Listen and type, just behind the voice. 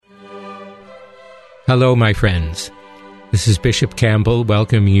Hello, my friends. This is Bishop Campbell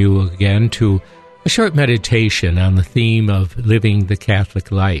welcoming you again to a short meditation on the theme of living the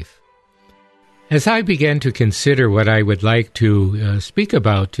Catholic life. As I began to consider what I would like to speak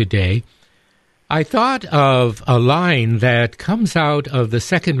about today, I thought of a line that comes out of the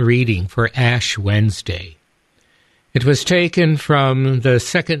second reading for Ash Wednesday. It was taken from the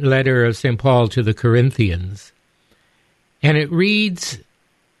second letter of St. Paul to the Corinthians, and it reads,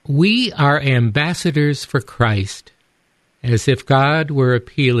 "We are ambassadors for Christ, as if God were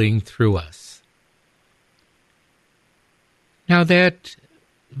appealing through us." Now that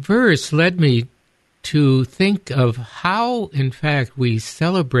verse led me to think of how, in fact, we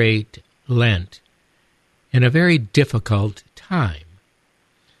celebrate Lent in a very difficult time.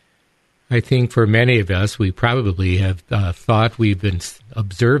 I think for many of us, we probably have thought we've been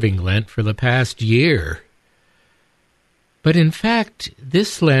observing Lent for the past year. But in fact,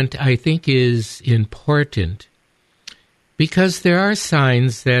 this Lent, I think, is important because there are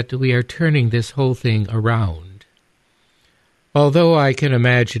signs that we are turning this whole thing around. Although I can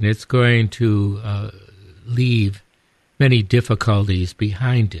imagine it's going to leave many difficulties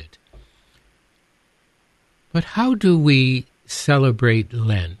behind it. But how do we celebrate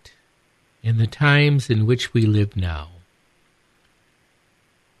Lent in the times in which we live now?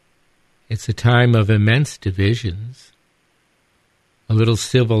 It's a time of immense divisions, a little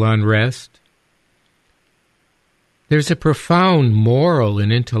civil unrest. There's a profound moral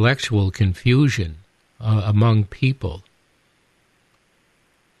and intellectual confusion among people.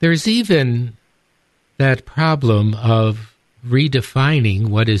 There's even that problem of redefining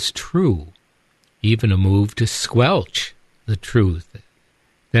what is true, even a move to squelch the truth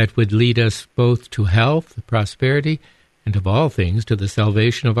that would lead us both to health, prosperity, and of all things to the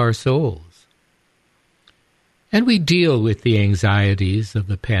salvation of our souls. And we deal with the anxieties of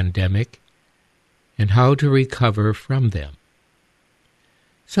the pandemic and how to recover from them.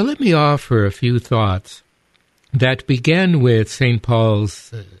 So let me offer a few thoughts that begin with St.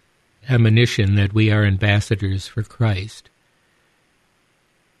 Paul's admonition that we are ambassadors for Christ,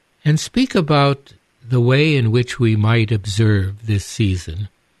 and speak about the way in which we might observe this season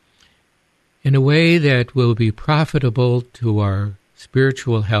in a way that will be profitable to our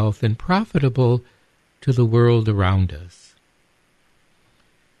spiritual health and profitable to the world around us.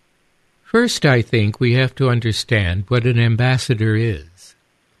 First, I think we have to understand what an ambassador is.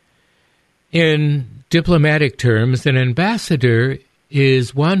 In diplomatic terms, an ambassador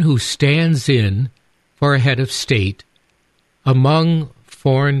is one who stands in for a head of state among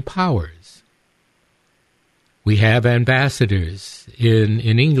foreign powers. We have ambassadors in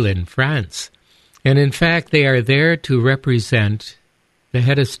England, France, and in fact they are there to represent the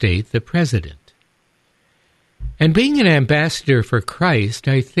head of state, the president. And being an ambassador for Christ,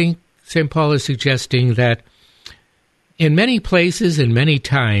 I think St. Paul is suggesting that in many places and many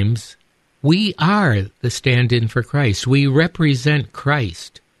times, we are the stand-in for Christ. We represent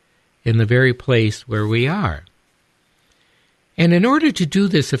Christ in the very place where we are. And in order to do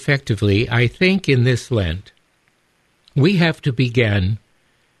this effectively, I think in this Lent, we have to begin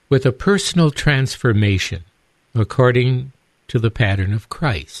with a personal transformation according to the pattern of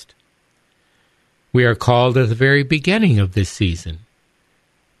Christ. We are called at the very beginning of this season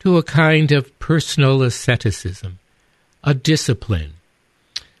to a kind of personal asceticism, a discipline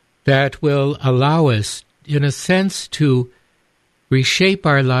that will allow us, in a sense, to reshape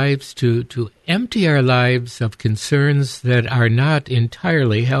our lives, to empty our lives of concerns that are not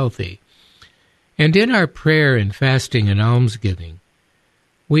entirely healthy. And in our prayer and fasting and almsgiving,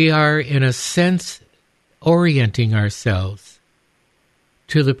 we are, in a sense, orienting ourselves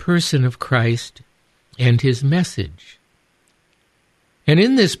to the person of Christ and his message. And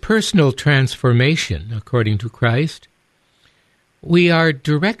in this personal transformation, according to Christ, we are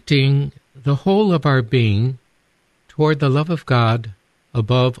directing the whole of our being toward the love of God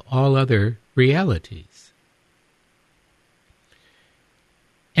above all other realities.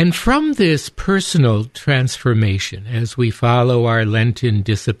 And from this personal transformation, as we follow our Lenten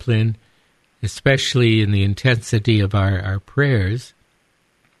discipline, especially in the intensity of our prayers,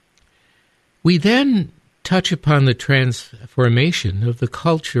 we then touch upon the transformation of the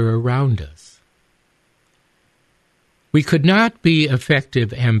culture around us. We could not be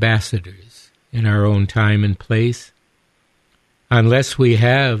effective ambassadors in our own time and place unless we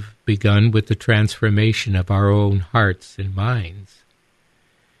have begun with the transformation of our own hearts and minds.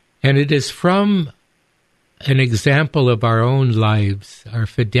 And it is from an example of our own lives, our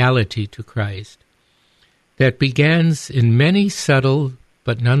fidelity to Christ, that begins in many subtle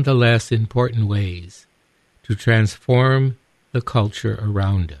but nonetheless important ways to transform the culture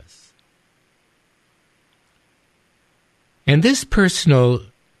around us. And this personal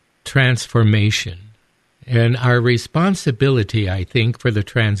transformation and our responsibility, I think, for the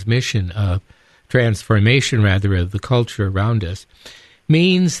transformation of the culture around us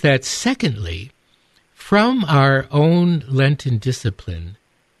means that, secondly, from our own Lenten discipline,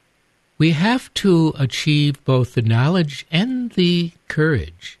 we have to achieve both the knowledge and the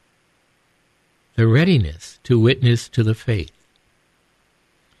courage, the readiness to witness to the faith.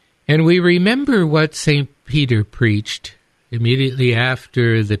 And we remember what St. Peter preached immediately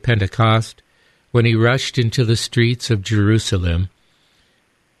after the Pentecost, when he rushed into the streets of Jerusalem.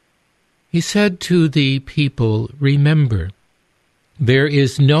 He said to the people, "Remember, there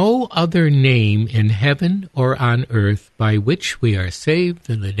is no other name in heaven or on earth by which we are saved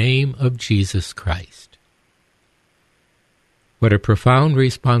than the name of Jesus Christ." What a profound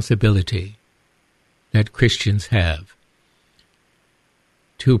responsibility that Christians have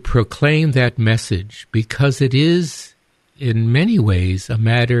to proclaim that message, because it is, in many ways, a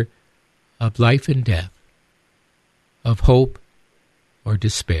matter of life and death, of hope or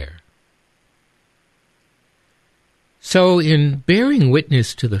despair. So in bearing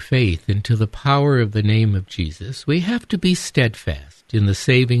witness to the faith and to the power of the name of Jesus, we have to be steadfast in the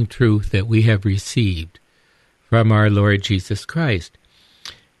saving truth that we have received from our Lord Jesus Christ.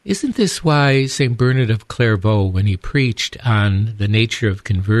 Isn't this why St. Bernard of Clairvaux, when he preached on the nature of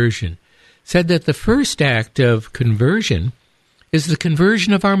conversion, said that the first act of conversion is the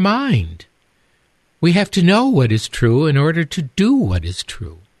conversion of our mind? We have to know what is true in order to do what is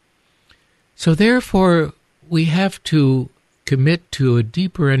true. So therefore, we have to commit to a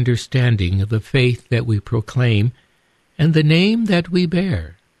deeper understanding of the faith that we proclaim and the name that we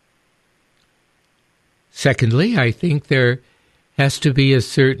bear. Secondly, I think there has to be a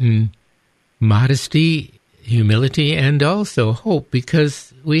certain modesty, humility, and also hope,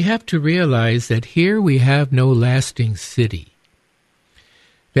 because we have to realize that here we have no lasting city,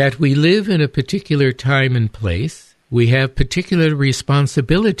 that we live in a particular time and place. We have particular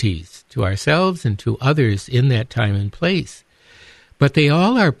responsibilities to ourselves and to others in that time and place, but they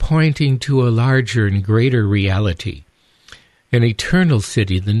all are pointing to a larger and greater reality, an eternal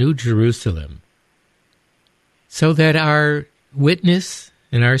city, the New Jerusalem, so that our witness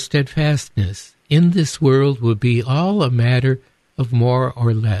and our steadfastness in this world will be all a matter of more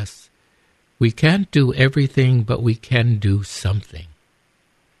or less. We can't do everything, but we can do something.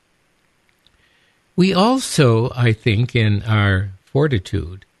 We also, I think, in our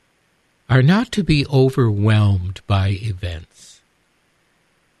fortitude, are not to be overwhelmed by events.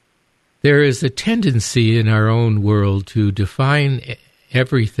 There is a tendency in our own world to define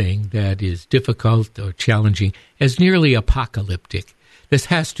everything that is difficult or challenging as nearly apocalyptic. This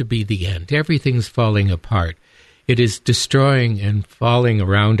has to be the end. Everything's falling apart. It is destroying and falling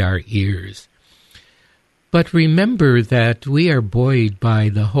around our ears. But remember that we are buoyed by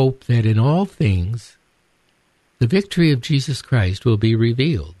the hope that in all things the victory of Jesus Christ will be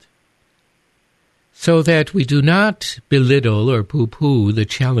revealed, so that we do not belittle or pooh-pooh the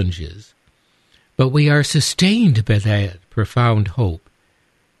challenges, but we are sustained by that profound hope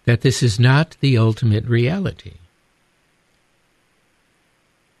that this is not the ultimate reality.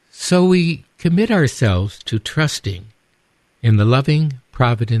 So we commit ourselves to trusting in the loving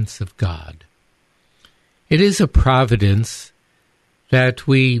providence of God. It is a providence that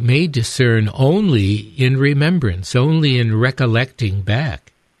we may discern only in remembrance, only in recollecting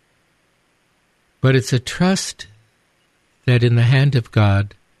back. But it's a trust that in the hand of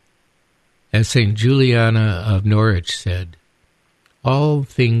God, as St. Juliana of Norwich said, all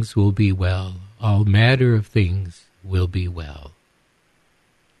things will be well, all matter of things will be well.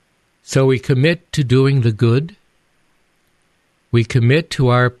 So we commit to doing the good. We commit to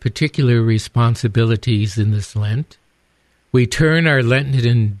our particular responsibilities in this Lent. We turn our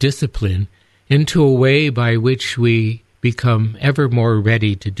Lenten discipline into a way by which we become ever more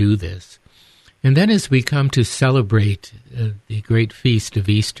ready to do this. And then as we come to celebrate the great feast of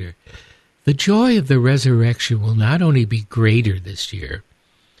Easter, the joy of the resurrection will not only be greater this year,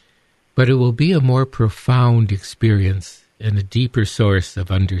 but it will be a more profound experience and a deeper source of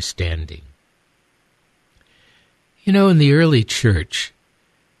understanding. You know, in the early church,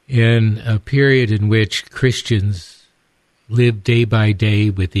 in a period in which Christians lived day by day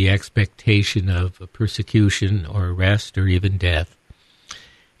with the expectation of a persecution or arrest or even death,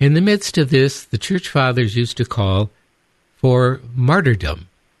 in the midst of this, the church fathers used to call for martyrdom.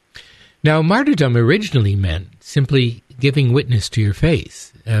 Now, martyrdom originally meant simply giving witness to your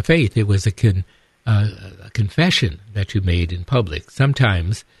faith. It was a confession that you made in public.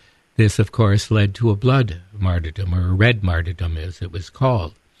 Sometimes this, of course, led to a blood martyrdom, or a red martyrdom, as it was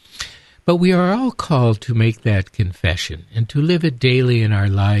called. But we are all called to make that confession and to live it daily in our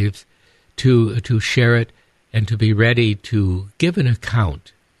lives, to share it, and to be ready to give an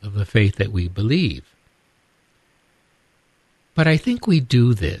account of the faith that we believe. But I think we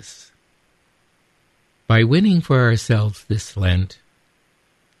do this by winning for ourselves this Lent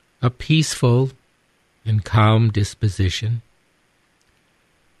a peaceful and calm disposition,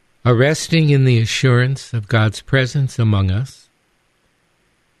 a resting in the assurance of God's presence among us,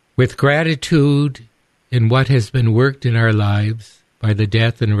 with gratitude in what has been worked in our lives by the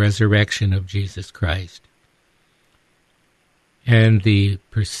death and resurrection of Jesus Christ, and the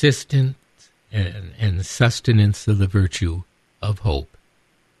persistence and sustenance of the virtue of hope.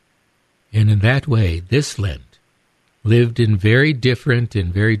 And in that way, this Lent, lived in very different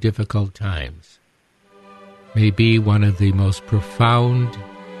and very difficult times, may be one of the most profound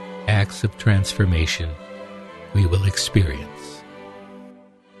acts of transformation we will experience.